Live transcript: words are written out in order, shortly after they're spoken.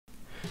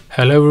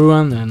Hello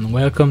everyone and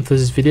welcome to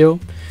this video.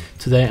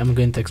 Today I'm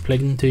going to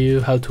explain to you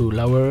how to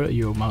lower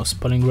your mouse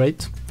polling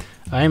rate.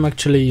 I am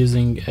actually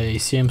using a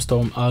CM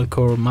Storm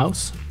Alcor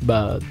mouse,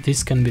 but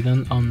this can be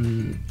done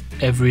on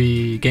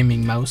every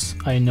gaming mouse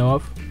I know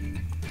of.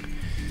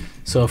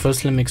 So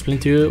first let me explain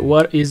to you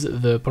what is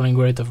the polling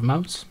rate of a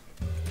mouse.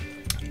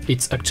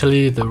 It's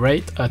actually the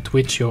rate at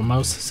which your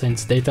mouse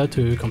sends data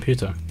to your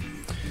computer.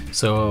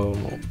 So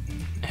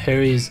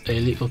here is a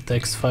little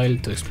text file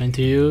to explain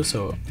to you.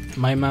 So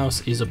my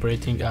mouse is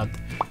operating at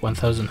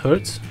 1000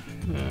 Hz,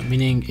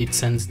 meaning it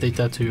sends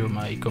data to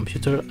my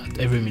computer at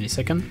every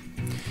millisecond.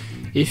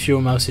 If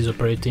your mouse is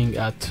operating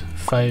at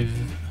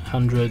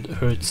 500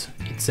 Hz,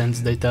 it sends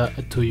data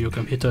to your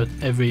computer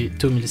every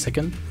 2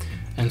 milliseconds,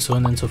 and so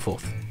on and so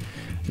forth.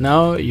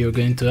 Now you're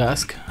going to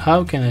ask,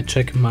 how can I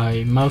check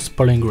my mouse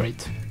polling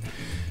rate?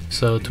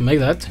 So to make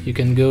that, you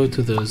can go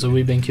to the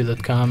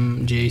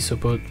zoebenq.com GA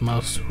support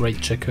mouse rate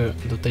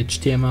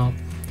checker.html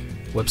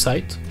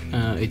website.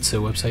 It's a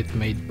website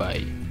made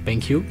by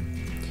BenQ,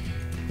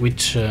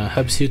 which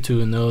helps you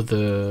to know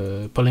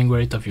the polling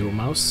rate of your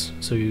mouse.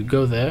 So you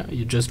go there,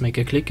 you just make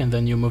a click and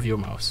then you move your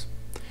mouse.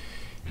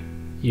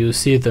 You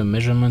see the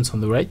measurements on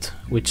the right,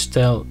 which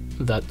tell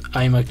that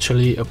I'm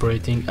actually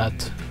operating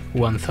at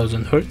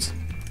 1000 Hz.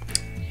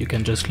 You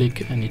can just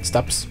click and it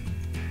stops.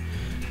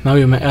 Now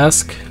you may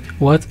ask,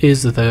 what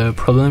is the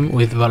problem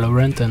with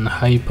Valorant and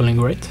high polling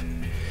rate?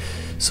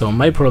 So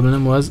my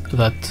problem was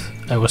that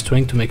I was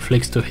trying to make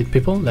flicks to hit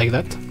people like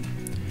that,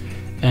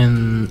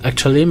 and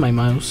actually my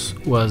mouse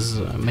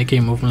was making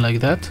a movement like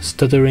that,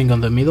 stuttering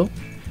on the middle,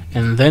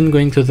 and then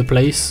going to the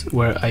place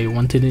where I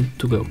wanted it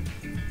to go.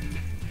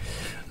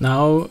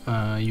 Now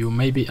you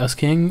may be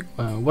asking,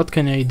 what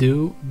can I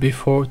do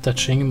before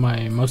touching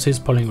my mouse's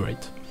polling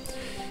rate?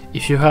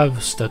 If you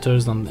have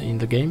stutters in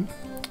the game,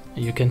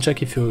 you can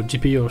check if your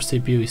GPU or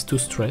CPU is too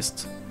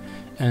stressed,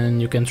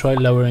 and you can try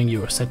lowering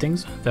your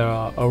settings. There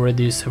are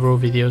already several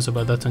videos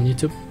about that on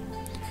YouTube.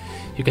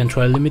 You can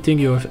try limiting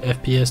your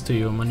FPS to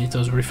your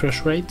monitor's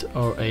refresh rate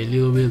or a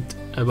little bit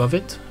above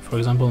it. For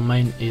example,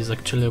 mine is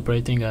actually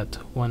operating at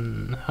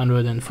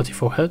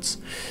 144 Hz,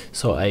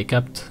 so I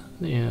capped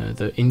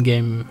the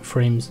in-game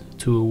frames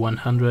to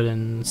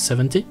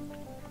 170.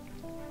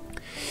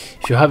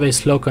 If you have a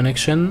slow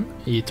connection,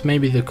 it may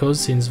be the cause,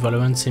 since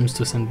Valorant seems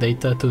to send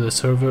data to the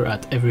server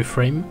at every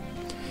frame.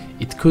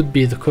 It could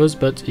be the cause,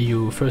 but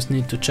you first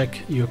need to check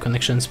your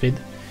connection speed,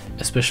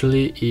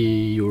 especially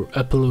your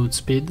upload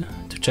speed,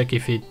 to check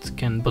if it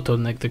can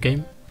bottleneck the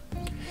game.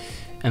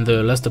 And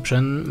the last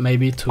option may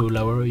be to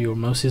lower your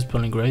mouse's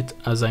polling rate,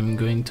 as I'm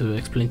going to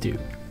explain to you.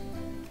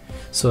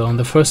 So on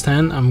the first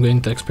hand, I'm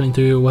going to explain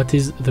to you what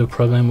is the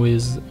problem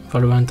with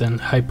Valorant and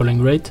high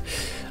polling rate.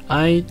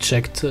 I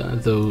checked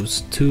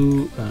those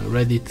two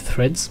Reddit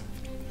threads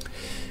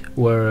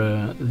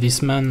where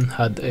this man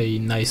had a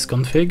nice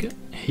config.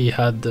 He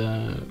had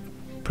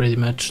pretty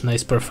much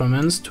nice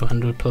performance,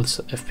 200 plus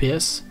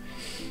FPS.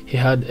 He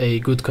had a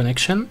good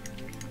connection,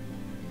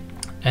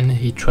 and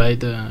he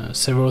tried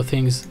several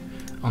things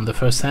on the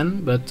first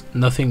hand, but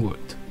nothing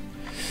worked.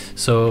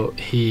 So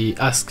he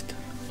asked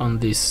on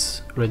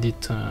this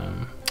Reddit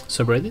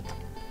subreddit,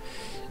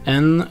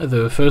 and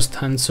the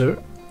first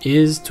answer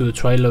is to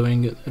try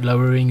lowering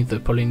the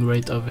polling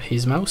rate of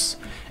his mouse,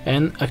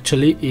 and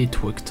actually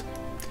it worked.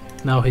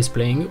 Now he's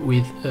playing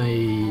with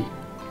a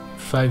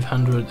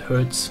 500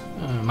 Hz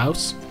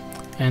mouse,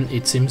 and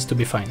it seems to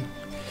be fine.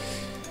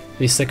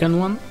 The second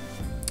one,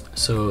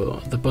 so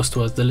the post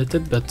was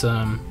deleted, but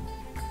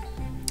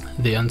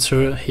the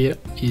answer here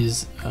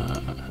is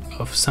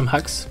of Sam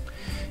Hacks.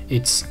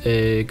 It's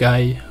a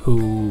guy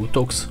who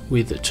talks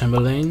with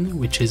Chamberlain,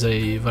 which is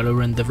a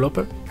Valorant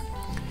developer,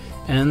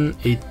 and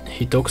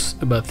he talks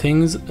about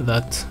things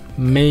that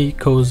may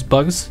cause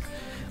bugs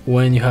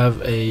when you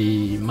have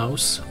a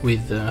mouse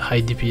with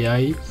high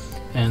DPI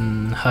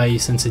and high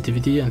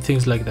sensitivity and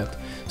things like that.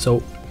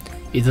 So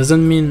it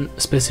doesn't mean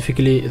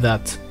specifically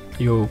that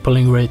your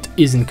polling rate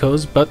is in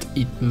cause, but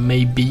it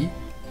may be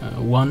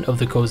one of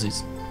the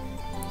causes.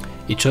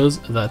 It shows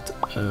that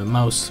a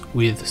mouse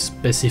with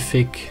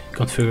specific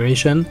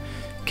configuration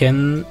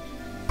can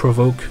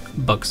provoke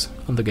bugs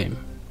on the game.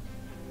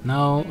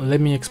 Now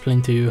let me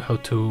explain to you how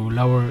to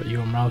lower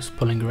your mouse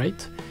polling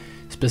rate,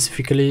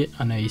 specifically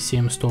on a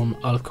CM Storm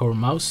Alcor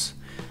mouse.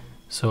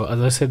 So as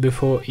I said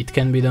before, it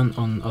can be done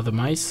on other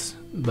mice,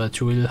 but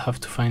you will have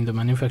to find the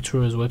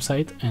manufacturer's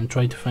website and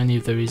try to find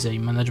if there is a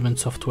management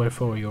software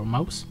for your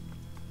mouse.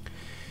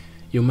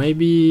 You may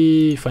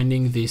be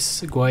finding this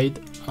guide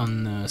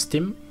on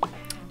Steam,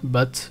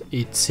 but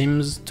it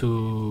seems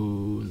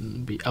to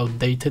be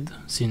outdated,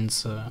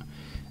 since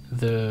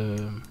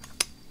the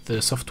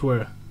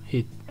software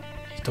he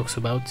talks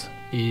about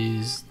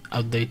is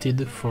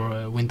outdated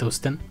for Windows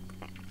 10.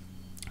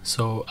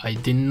 So I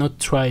did not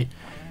try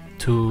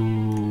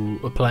to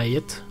apply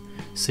it,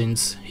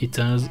 since he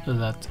tells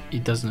that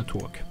it does not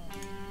work.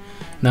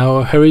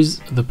 Now here is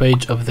the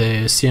page of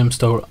the CM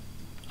Storm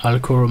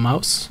Alcor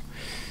mouse.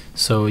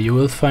 So you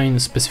will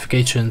find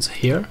specifications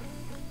here.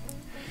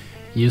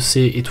 you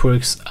see it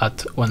works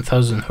at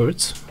 1000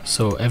 Hz,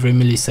 so every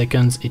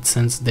millisecond it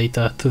sends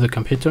data to the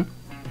computer.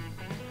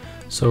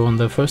 So on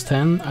the first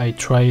hand, I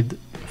tried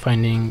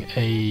finding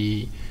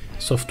a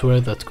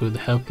software that could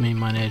help me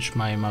manage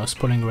my mouse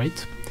polling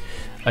rate.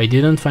 I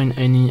didn't find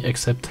any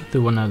except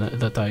the one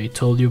that I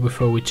told you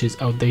before, which is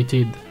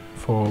outdated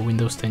for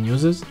Windows 10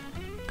 users.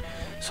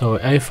 So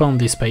I found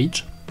this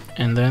page,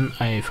 and then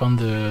I found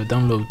the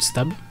Downloads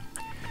tab.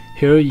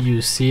 Here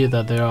you see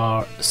that there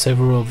are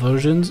several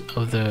versions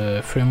of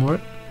the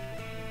firmware.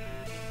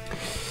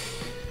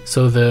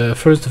 So the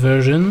first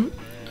version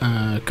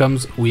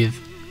comes with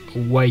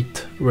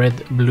white,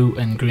 red, blue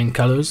and green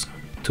colors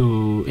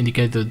to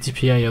indicate the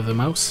DPI of the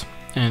mouse,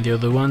 and the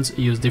other ones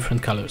use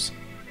different colors.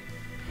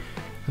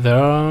 There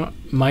are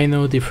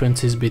minor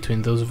differences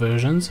between those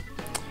versions.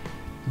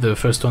 The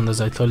first one,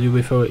 as I told you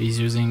before, is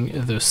using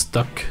the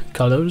stock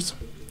colors,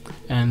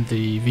 and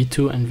the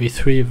V2 and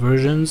V3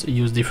 versions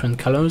use different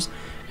colors,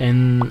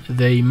 and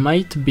they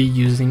might be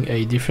using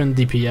a different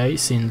DPI,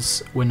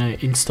 since when I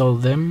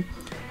installed them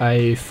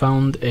I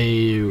found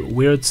a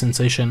weird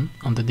sensation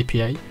on the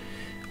DPI,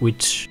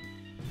 which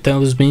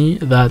tells me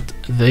that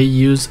they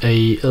use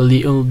a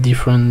little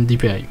different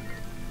DPI.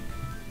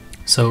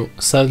 So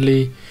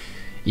sadly,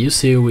 you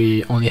see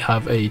we only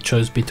have a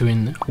choice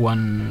between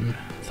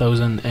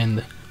 1000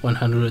 and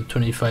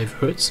 125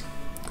 Hz,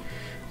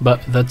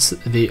 but that's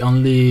the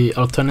only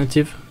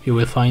alternative you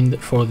will find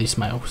for this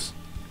mouse.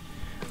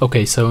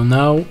 Okay, so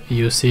now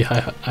you see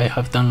I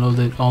have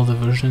downloaded all the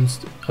versions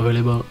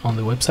available on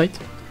the website.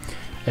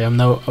 I am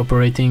now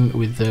operating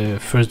with the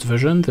first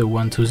version, the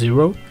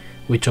 120,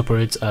 which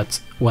operates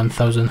at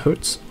 1000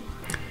 Hz.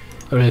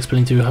 I will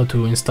explain to you how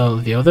to install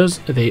the others.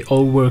 They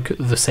all work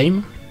the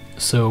same.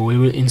 So we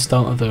will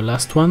install the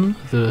last one,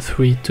 the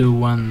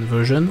 321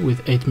 version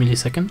with 8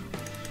 milliseconds.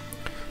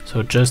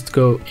 So just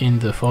go in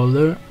the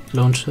folder,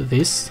 launch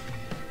this.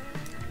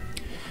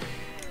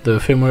 The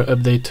firmware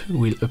update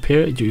will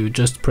appear, you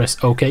just press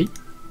OK.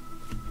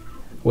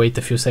 Wait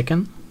a few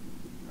seconds.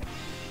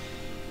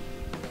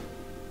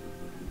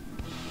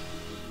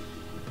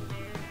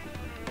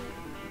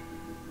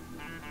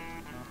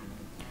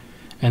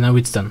 And now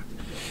it's done.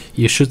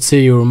 You should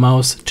see your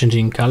mouse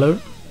changing color.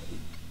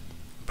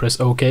 Press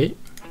OK,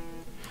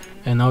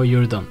 and now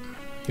you're done.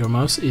 Your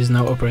mouse is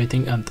now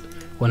operating at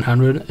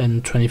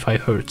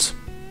 125 Hz.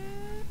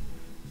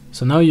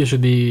 So now you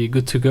should be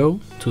good to go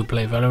to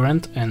play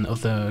Valorant and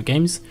other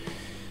games.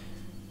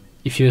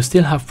 If you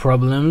still have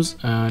problems,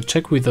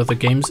 check with other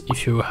games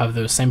if you have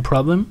the same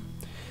problem,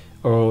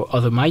 or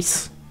other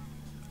mice.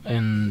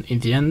 And in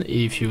the end,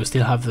 if you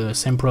still have the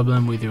same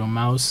problem with your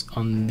mouse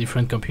on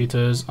different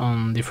computers,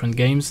 on different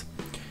games,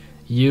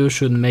 you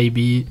should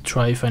maybe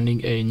try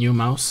finding a new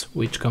mouse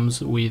which comes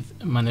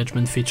with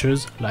management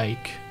features,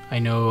 like I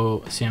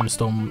know CM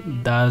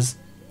Storm does,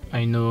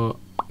 I know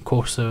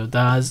CORSAIR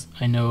does,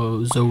 I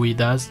know Zoe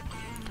does.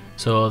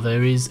 So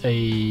there is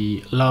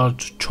a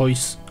large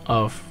choice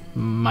of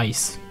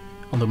mice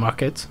on the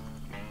market.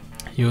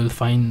 You will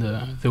find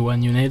the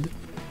one you need.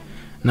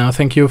 Now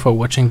thank you for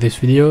watching this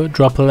video.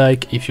 Drop a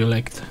like if you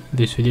liked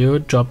this video,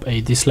 drop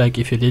a dislike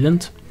if you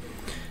didn't,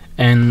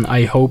 and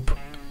I hope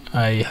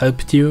I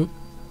helped you.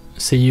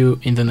 See you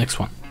in the next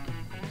one.